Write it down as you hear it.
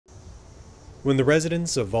When the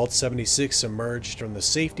residents of Vault 76 emerged from the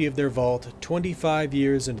safety of their vault 25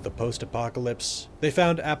 years into the post-apocalypse, they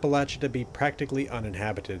found Appalachia to be practically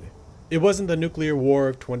uninhabited. It wasn't the nuclear war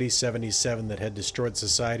of 2077 that had destroyed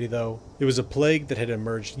society, though. It was a plague that had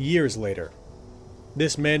emerged years later.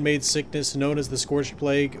 This man-made sickness, known as the Scorched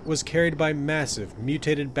Plague, was carried by massive,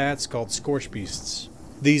 mutated bats called scorch beasts.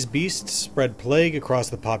 These beasts spread plague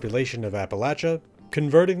across the population of Appalachia,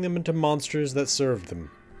 converting them into monsters that served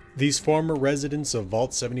them. These former residents of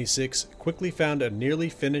Vault 76 quickly found a nearly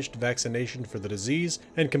finished vaccination for the disease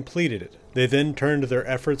and completed it. They then turned their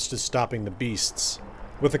efforts to stopping the beasts.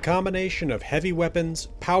 With a combination of heavy weapons,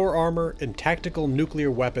 power armor, and tactical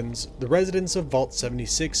nuclear weapons, the residents of Vault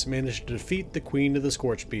 76 managed to defeat the Queen of the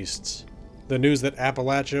Scorch Beasts. The news that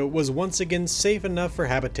Appalachia was once again safe enough for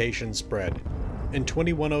habitation spread. In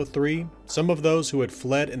 2103, some of those who had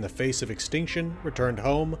fled in the face of extinction returned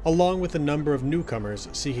home, along with a number of newcomers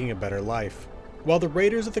seeking a better life. While the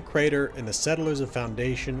Raiders of the Crater and the Settlers of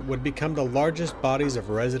Foundation would become the largest bodies of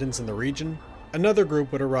residents in the region, another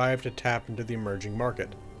group would arrive to tap into the emerging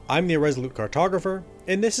market. I'm the Irresolute Cartographer,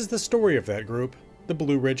 and this is the story of that group, the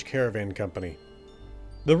Blue Ridge Caravan Company.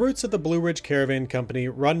 The roots of the Blue Ridge Caravan Company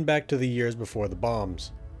run back to the years before the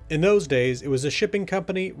bombs. In those days, it was a shipping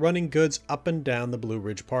company running goods up and down the Blue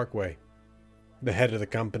Ridge Parkway. The head of the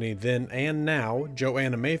company then and now,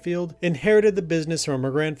 Joanna Mayfield, inherited the business from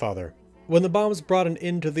her grandfather. When the bombs brought an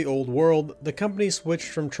end to the old world, the company switched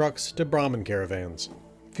from trucks to Brahmin caravans.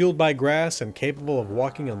 Fueled by grass and capable of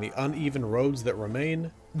walking on the uneven roads that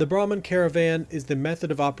remain, the Brahmin caravan is the method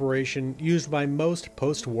of operation used by most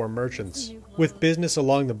post-war merchants. With business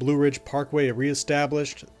along the Blue Ridge Parkway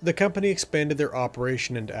re-established, the company expanded their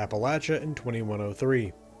operation into Appalachia in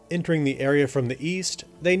 2103. Entering the area from the east,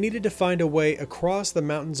 they needed to find a way across the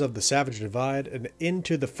mountains of the Savage Divide and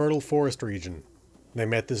into the fertile forest region. They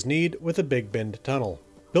met this need with the Big Bend Tunnel.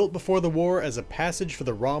 Built before the war as a passage for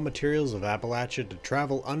the raw materials of Appalachia to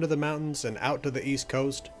travel under the mountains and out to the east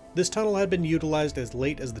coast, this tunnel had been utilized as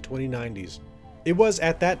late as the 2090s. It was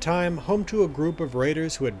at that time home to a group of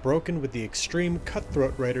raiders who had broken with the extreme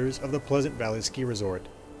cutthroat raiders of the Pleasant Valley Ski Resort.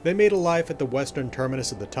 They made a life at the western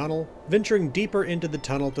terminus of the tunnel, venturing deeper into the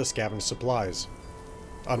tunnel to scavenge supplies.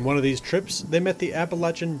 On one of these trips, they met the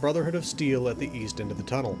Appalachian Brotherhood of Steel at the east end of the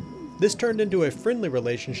tunnel. This turned into a friendly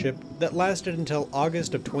relationship that lasted until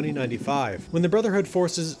August of 2095, when the Brotherhood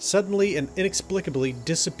forces suddenly and inexplicably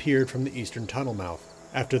disappeared from the eastern tunnel mouth.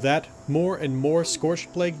 After that, more and more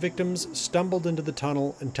Scorched Plague victims stumbled into the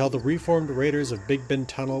tunnel until the reformed raiders of Big Bend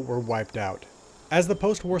Tunnel were wiped out. As the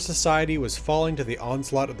post-war society was falling to the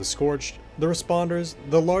onslaught of the Scorched, the Responders,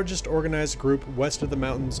 the largest organized group west of the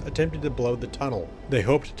mountains, attempted to blow the tunnel. They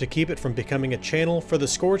hoped to keep it from becoming a channel for the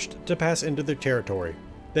Scorched to pass into their territory.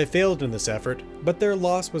 They failed in this effort, but their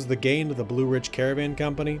loss was the gain of the Blue Ridge Caravan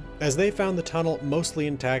Company, as they found the tunnel mostly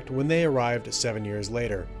intact when they arrived 7 years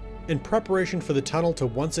later. In preparation for the tunnel to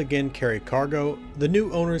once again carry cargo, the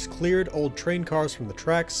new owners cleared old train cars from the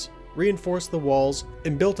tracks, reinforced the walls,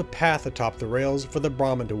 and built a path atop the rails for the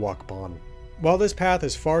Brahmin to walk upon. While this path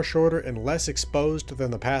is far shorter and less exposed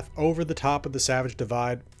than the path over the top of the Savage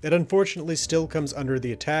Divide, it unfortunately still comes under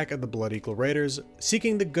the attack of the Blood Eagle Raiders,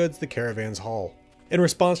 seeking the goods the caravans haul. In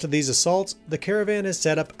response to these assaults, the caravan has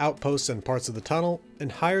set up outposts in parts of the tunnel and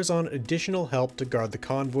hires on additional help to guard the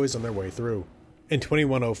convoys on their way through. In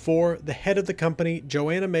 2104, the head of the company,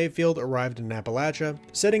 Joanna Mayfield, arrived in Appalachia,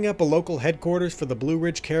 setting up a local headquarters for the Blue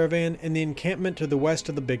Ridge Caravan in the encampment to the west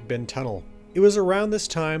of the Big Bend Tunnel. It was around this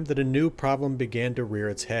time that a new problem began to rear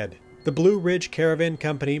its head. The Blue Ridge Caravan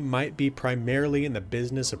Company might be primarily in the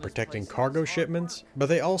business of protecting cargo shipments, but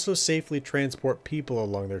they also safely transport people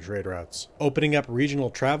along their trade routes, opening up regional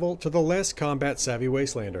travel to the less combat-savvy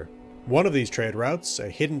Wastelander. One of these trade routes, a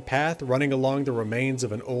hidden path running along the remains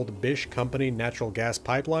of an old Bish Company natural gas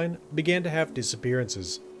pipeline, began to have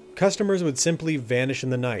disappearances. Customers would simply vanish in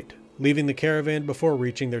the night, leaving the caravan before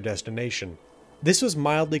reaching their destination. This was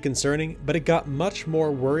mildly concerning, but it got much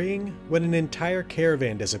more worrying when an entire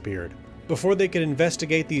caravan disappeared. Before they could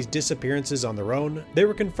investigate these disappearances on their own, they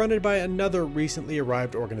were confronted by another recently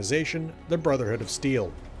arrived organization, the Brotherhood of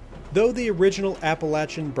Steel. Though the original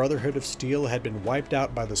Appalachian Brotherhood of Steel had been wiped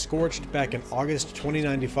out by the Scorched back in August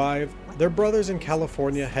 2095, their brothers in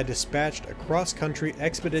California had dispatched a cross-country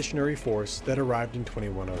expeditionary force that arrived in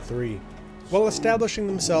 2103. While establishing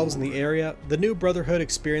themselves in the area, the new Brotherhood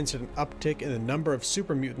experienced an uptick in the number of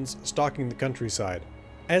super mutants stalking the countryside.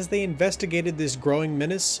 As they investigated this growing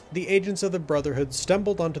menace, the agents of the Brotherhood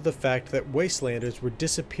stumbled onto the fact that Wastelanders were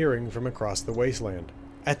disappearing from across the wasteland.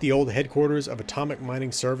 At the old headquarters of Atomic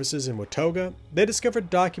Mining Services in Watauga, they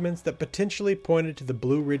discovered documents that potentially pointed to the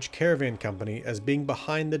Blue Ridge Caravan Company as being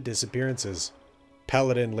behind the disappearances.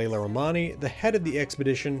 Paladin Layla Romani, the head of the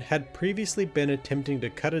expedition, had previously been attempting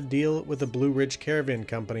to cut a deal with the Blue Ridge Caravan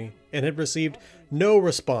Company and had received no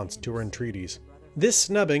response to her entreaties. This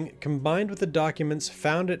snubbing, combined with the documents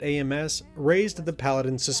found at AMS, raised the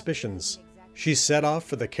Paladin's suspicions. She set off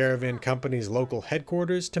for the Caravan Company's local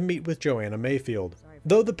headquarters to meet with Joanna Mayfield.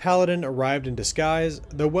 Though the Paladin arrived in disguise,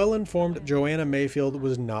 the well-informed Joanna Mayfield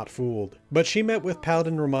was not fooled, but she met with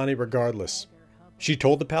Paladin Romani regardless. She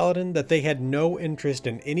told the Paladin that they had no interest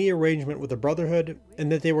in any arrangement with the Brotherhood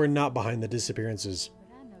and that they were not behind the disappearances.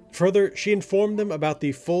 Further, she informed them about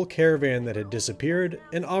the full caravan that had disappeared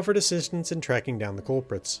and offered assistance in tracking down the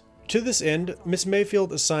culprits. To this end, Miss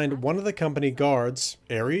Mayfield assigned one of the company guards,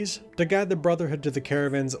 Aries, to guide the Brotherhood to the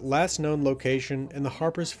caravan's last known location in the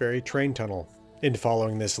Harper's Ferry train tunnel. In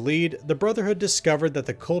following this lead, the Brotherhood discovered that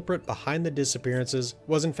the culprit behind the disappearances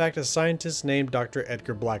was in fact a scientist named Dr.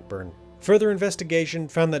 Edgar Blackburn. Further investigation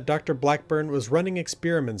found that Dr. Blackburn was running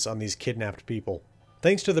experiments on these kidnapped people.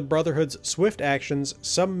 Thanks to the Brotherhood's swift actions,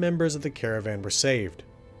 some members of the caravan were saved.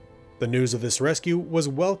 The news of this rescue was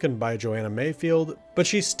welcomed by Joanna Mayfield, but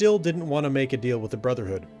she still didn't want to make a deal with the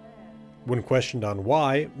Brotherhood. When questioned on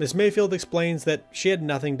why, Miss Mayfield explains that she had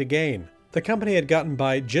nothing to gain. The company had gotten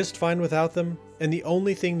by just fine without them, and the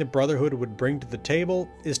only thing the Brotherhood would bring to the table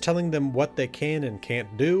is telling them what they can and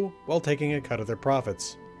can't do while taking a cut of their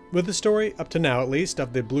profits. With the story, up to now at least,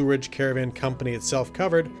 of the Blue Ridge Caravan Company itself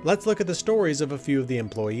covered, let's look at the stories of a few of the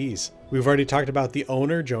employees. We've already talked about the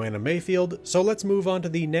owner, Joanna Mayfield, so let's move on to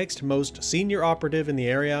the next most senior operative in the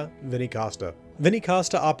area, Vinny Costa. Vinny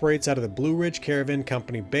Costa operates out of the Blue Ridge Caravan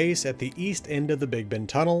Company base at the east end of the Big Bend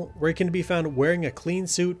Tunnel, where he can be found wearing a clean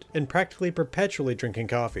suit and practically perpetually drinking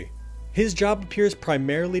coffee. His job appears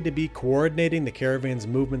primarily to be coordinating the caravan's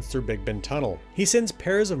movements through Big Bend Tunnel. He sends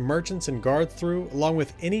pairs of merchants and guards through, along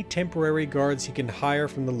with any temporary guards he can hire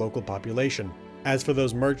from the local population. As for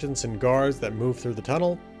those merchants and guards that move through the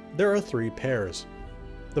tunnel, there are 3 pairs.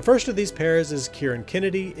 The first of these pairs is Kieran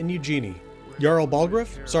Kennedy and Eugenie.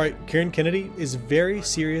 Kieran Kennedy is very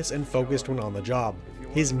serious and focused when on the job.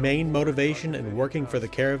 His main motivation in working for the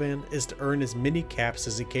caravan is to earn as many caps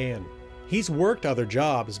as he can. He's worked other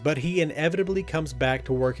jobs, but he inevitably comes back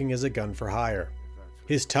to working as a gun for hire.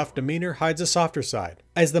 His tough demeanor hides a softer side,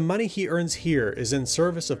 as the money he earns here is in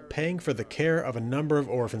service of paying for the care of a number of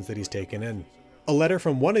orphans that he's taken in. A letter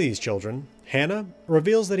from one of these children, Hannah,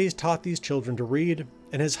 reveals that he's taught these children to read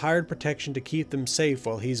and has hired protection to keep them safe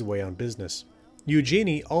while he's away on business.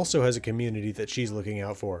 Eugenie also has a community that she's looking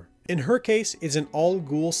out for. In her case, it's an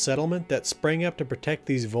all-ghoul settlement that sprang up to protect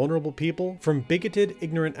these vulnerable people from bigoted,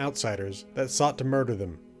 ignorant outsiders that sought to murder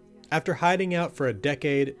them. After hiding out for a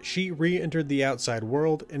decade, she re-entered the outside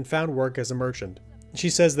world and found work as a merchant. She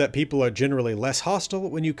says that people are generally less hostile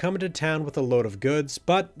when you come into town with a load of goods,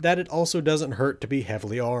 but that it also doesn't hurt to be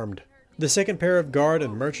heavily armed. The second pair of guard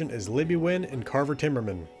and merchant is Libby Wynn and Carver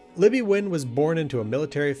Timmerman. Libby Wynn was born into a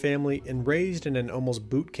military family and raised in an almost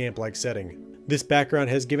boot camp-like setting. This background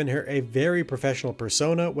has given her a very professional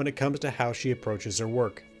persona when it comes to how she approaches her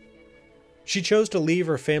work. She chose to leave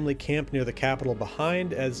her family camp near the capital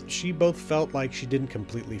behind, as she both felt like she didn't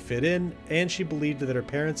completely fit in, and she believed that her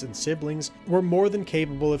parents and siblings were more than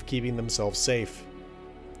capable of keeping themselves safe.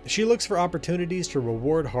 She looks for opportunities to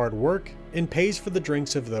reward hard work and pays for the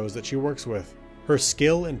drinks of those that she works with. Her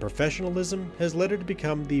skill and professionalism has led her to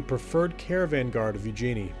become the preferred caravan guard of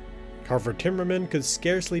Eugenie. Carver Timmerman could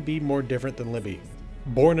scarcely be more different than Libby.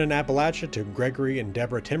 Born in Appalachia to Gregory and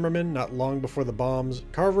Deborah Timmerman not long before the bombs,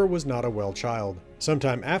 Carver was not a well child.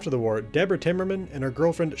 Sometime after the war, Deborah Timmerman and her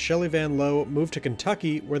girlfriend Shelley Van Lowe moved to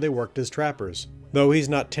Kentucky, where they worked as trappers. Though he's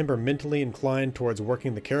not temperamentally inclined towards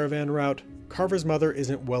working the caravan route, Carver's mother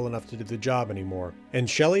isn't well enough to do the job anymore, and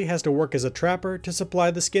Shelley has to work as a trapper to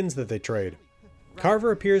supply the skins that they trade.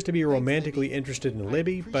 Carver appears to be romantically interested in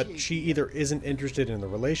Libby, but she either isn't interested in the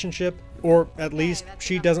relationship, or at least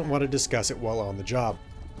she doesn't want to discuss it while on the job.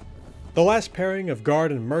 The last pairing of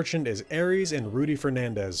guard and merchant is Aries and Rudy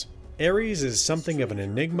Fernandez. Aries is something of an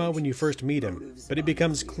enigma when you first meet him, but it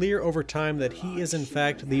becomes clear over time that he is in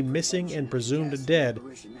fact the missing and presumed dead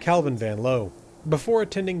Calvin Van Lowe. Before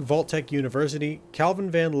attending Vault-Tec University,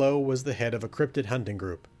 Calvin Van Lowe was the head of a cryptid hunting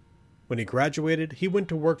group. When he graduated, he went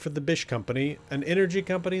to work for the Bish Company, an energy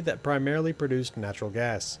company that primarily produced natural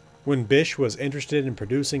gas. When Bish was interested in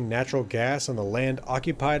producing natural gas on the land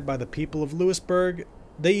occupied by the people of Lewisburg,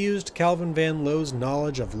 they used Calvin Van Lowe's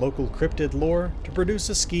knowledge of local cryptid lore to produce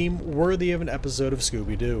a scheme worthy of an episode of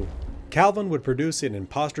Scooby-Doo. Calvin would produce an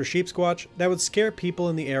imposter sheep squatch that would scare people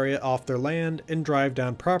in the area off their land and drive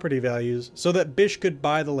down property values so that Bish could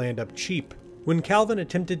buy the land up cheap. When Calvin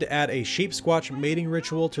attempted to add a sheep squatch mating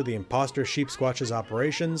ritual to the imposter sheep squatch's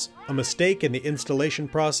operations, a mistake in the installation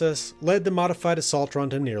process led the modified assaultron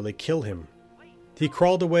to nearly kill him. He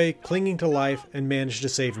crawled away, clinging to life, and managed to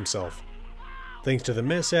save himself. Thanks to the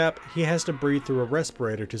mishap, he has to breathe through a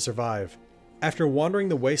respirator to survive. After wandering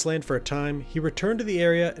the wasteland for a time, he returned to the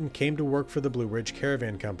area and came to work for the Blue Ridge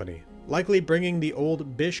Caravan Company, likely bringing the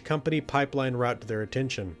old Bish Company pipeline route to their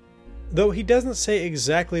attention. Though he doesn't say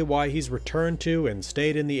exactly why he's returned to and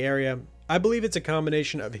stayed in the area, I believe it's a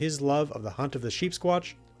combination of his love of the hunt of the sheep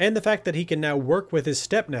squatch and the fact that he can now work with his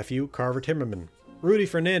step-nephew, Carver Timmerman. Rudy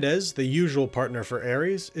Fernandez, the usual partner for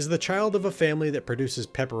Aries, is the child of a family that produces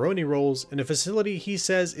pepperoni rolls in a facility he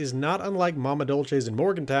says is not unlike Mama Dolce's in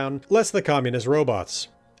Morgantown, less the communist robots.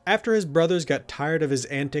 After his brothers got tired of his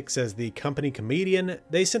antics as the company comedian,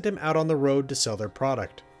 they sent him out on the road to sell their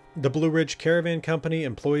product. The Blue Ridge Caravan Company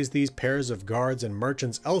employs these pairs of guards and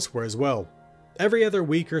merchants elsewhere as well. Every other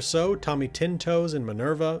week or so, Tommy Tin Toes and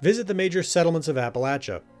Minerva visit the major settlements of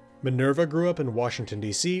Appalachia. Minerva grew up in Washington,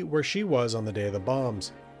 D.C., where she was on the day of the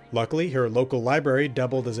bombs. Luckily, her local library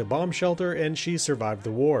doubled as a bomb shelter and she survived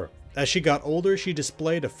the war. As she got older, she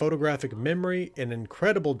displayed a photographic memory and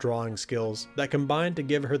incredible drawing skills that combined to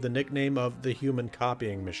give her the nickname of the Human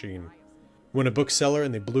Copying Machine. When a bookseller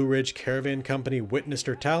in the Blue Ridge Caravan Company witnessed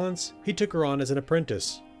her talents, he took her on as an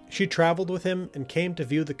apprentice. She traveled with him and came to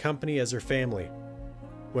view the company as her family.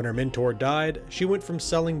 When her mentor died, she went from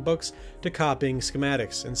selling books to copying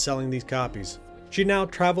schematics and selling these copies. She now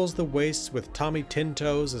travels the wastes with Tommy Tin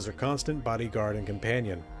Toes as her constant bodyguard and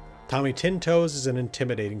companion. Tommy Tin Toes is an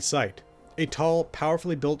intimidating sight. A tall,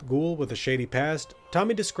 powerfully built ghoul with a shady past,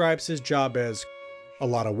 Tommy describes his job as a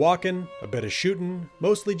lot of walking, a bit of shooting,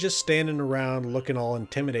 mostly just standing around looking all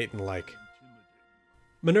intimidating like.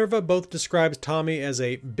 Minerva both describes Tommy as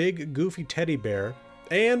a big goofy teddy bear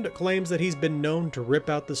and claims that he's been known to rip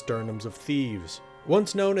out the sternums of thieves.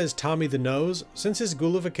 Once known as Tommy the Nose, since his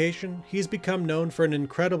ghoulification, he's become known for an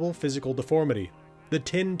incredible physical deformity, the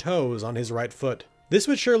 10 toes on his right foot. This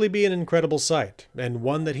would surely be an incredible sight, and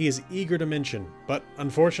one that he is eager to mention, but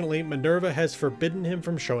unfortunately Minerva has forbidden him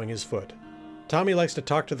from showing his foot. Tommy likes to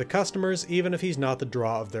talk to the customers even if he's not the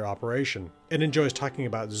draw of their operation, and enjoys talking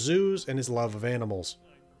about zoos and his love of animals.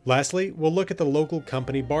 Lastly, we'll look at the local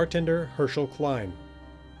company bartender, Herschel Klein.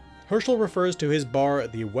 Herschel refers to his bar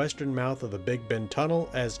at the western mouth of the Big Bend Tunnel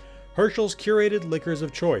as Herschel's Curated Liquors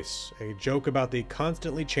of Choice, a joke about the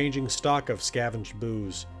constantly changing stock of scavenged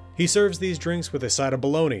booze. He serves these drinks with a side of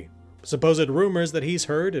bologna, supposed rumors that he's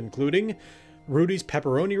heard including Rudy's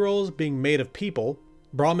pepperoni rolls being made of people,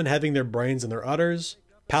 Brahmin having their brains in their udders,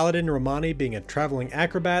 Paladin Romani being a traveling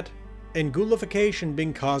acrobat, and ghoulification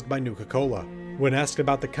being caused by Nuka-Cola. When asked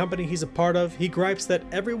about the company he's a part of, he gripes that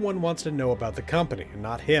everyone wants to know about the company and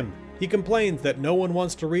not him. He complains that no one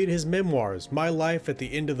wants to read his memoirs, My Life at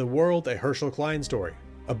the End of the World, a Herschel Klein story,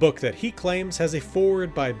 a book that he claims has a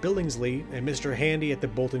foreword by Billingsley and Mr. Handy at the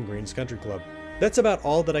Bolton Greens Country Club. That's about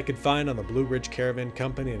all that I could find on the Blue Ridge Caravan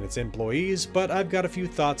Company and its employees, but I've got a few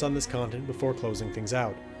thoughts on this content before closing things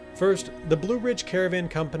out. First, the Blue Ridge Caravan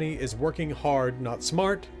Company is working hard, not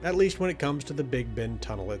smart, at least when it comes to the Big Bend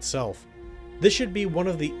Tunnel itself. This should be one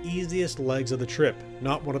of the easiest legs of the trip,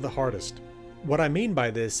 not one of the hardest. What I mean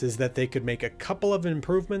by this is that they could make a couple of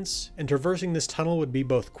improvements, and traversing this tunnel would be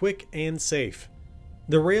both quick and safe.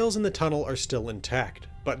 The rails in the tunnel are still intact,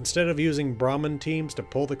 but instead of using Brahmin teams to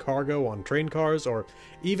pull the cargo on train cars, or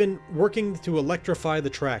even working to electrify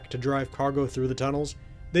the track to drive cargo through the tunnels,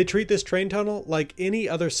 they treat this train tunnel like any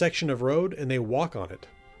other section of road and they walk on it.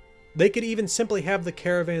 They could even simply have the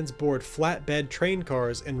caravans board flatbed train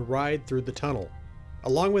cars and ride through the tunnel.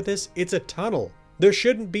 Along with this, it's a tunnel. There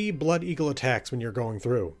shouldn't be Blood Eagle attacks when you're going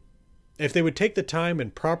through. If they would take the time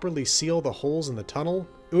and properly seal the holes in the tunnel,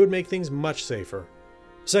 it would make things much safer.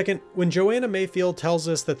 Second, when Joanna Mayfield tells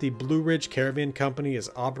us that the Blue Ridge Caravan Company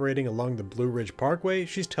is operating along the Blue Ridge Parkway,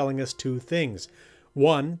 she's telling us two things.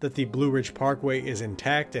 One, that the Blue Ridge Parkway is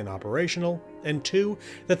intact and operational, and two,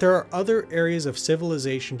 that there are other areas of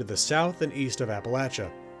civilization to the south and east of Appalachia.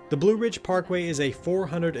 The Blue Ridge Parkway is a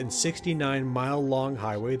 469-mile-long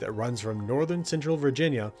highway that runs from northern central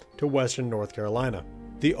Virginia to western North Carolina.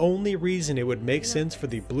 The only reason it would make sense for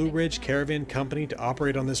the Blue Ridge Caravan Company to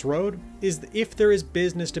operate on this road is if there is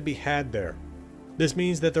business to be had there. This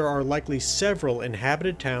means that there are likely several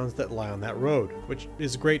inhabited towns that lie on that road, which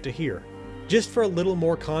is great to hear. Just for a little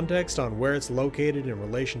more context on where it's located in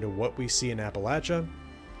relation to what we see in Appalachia,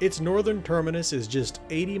 Its northern terminus is just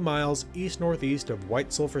 80 miles east-northeast of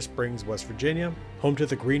White Sulphur Springs, West Virginia, home to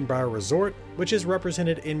the Greenbrier Resort, which is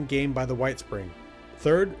represented in-game by the White Spring.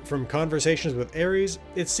 Third, from conversations with Aries,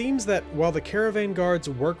 it seems that while the caravan guards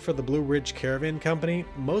work for the Blue Ridge Caravan Company,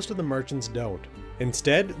 most of the merchants don't.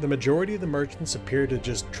 Instead, the majority of the merchants appear to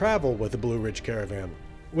just travel with the Blue Ridge Caravan.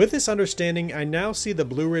 With this understanding, I now see the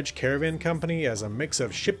Blue Ridge Caravan Company as a mix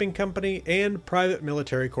of shipping company and private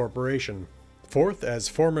military corporation. Fourth, as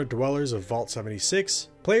former dwellers of Vault 76,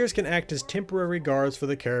 players can act as temporary guards for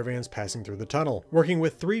the caravans passing through the tunnel, working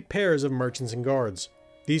with 3 pairs of merchants and guards.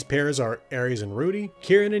 These pairs are Aries and Rudy,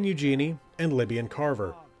 Kieran and Eugenie, and Libby and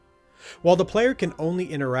Carver. While the player can only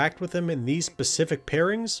interact with them in these specific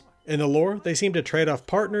pairings, in the lore they seem to trade off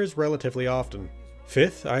partners relatively often.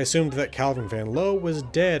 Fifth, I assumed that Calvin Van Lowe was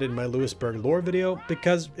dead in my Lewisburg lore video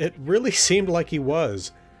because it really seemed like he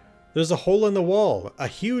was. There's a hole in the wall, a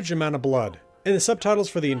huge amount of blood, and the subtitles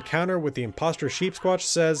for the encounter with the imposter Sheepsquatch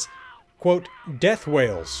says, quote, "Death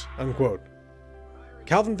whales," unquote.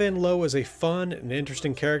 Calvin Van Lowe is a fun and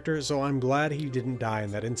interesting character, so I'm glad he didn't die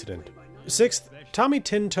in that incident. Sixth, Tommy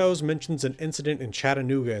Ten Toes mentions an incident in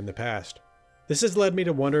Chattanooga in the past. This has led me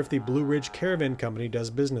to wonder if the Blue Ridge Caravan Company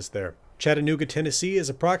does business there. Chattanooga, Tennessee is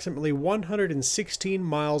approximately 116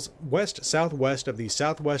 miles west-southwest of the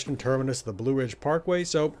southwestern terminus of the Blue Ridge Parkway,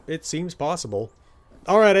 so it seems possible.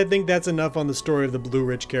 Alright, I think that's enough on the story of the Blue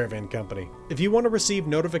Ridge Caravan Company. If you want to receive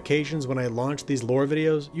notifications when I launch these lore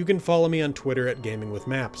videos, you can follow me on Twitter at Gaming with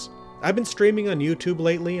Maps. I've been streaming on YouTube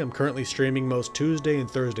lately. I'm currently streaming most Tuesday and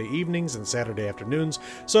Thursday evenings and Saturday afternoons,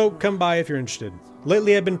 so come by if you're interested.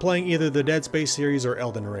 Lately I've been playing either the Dead Space series or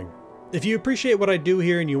Elden Ring. If you appreciate what I do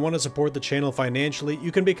here and you want to support the channel financially,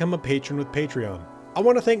 you can become a patron with Patreon. I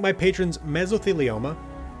want to thank my patrons Mesothelioma,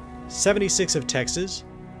 76 of Texas,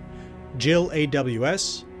 Jill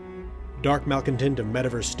AWS, Dark Malcontent of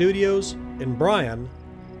Metaverse Studios, and Brian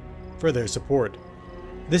for their support.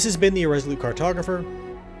 This has been the Irresolute Cartographer.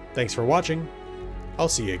 Thanks for watching. I'll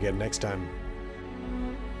see you again next time.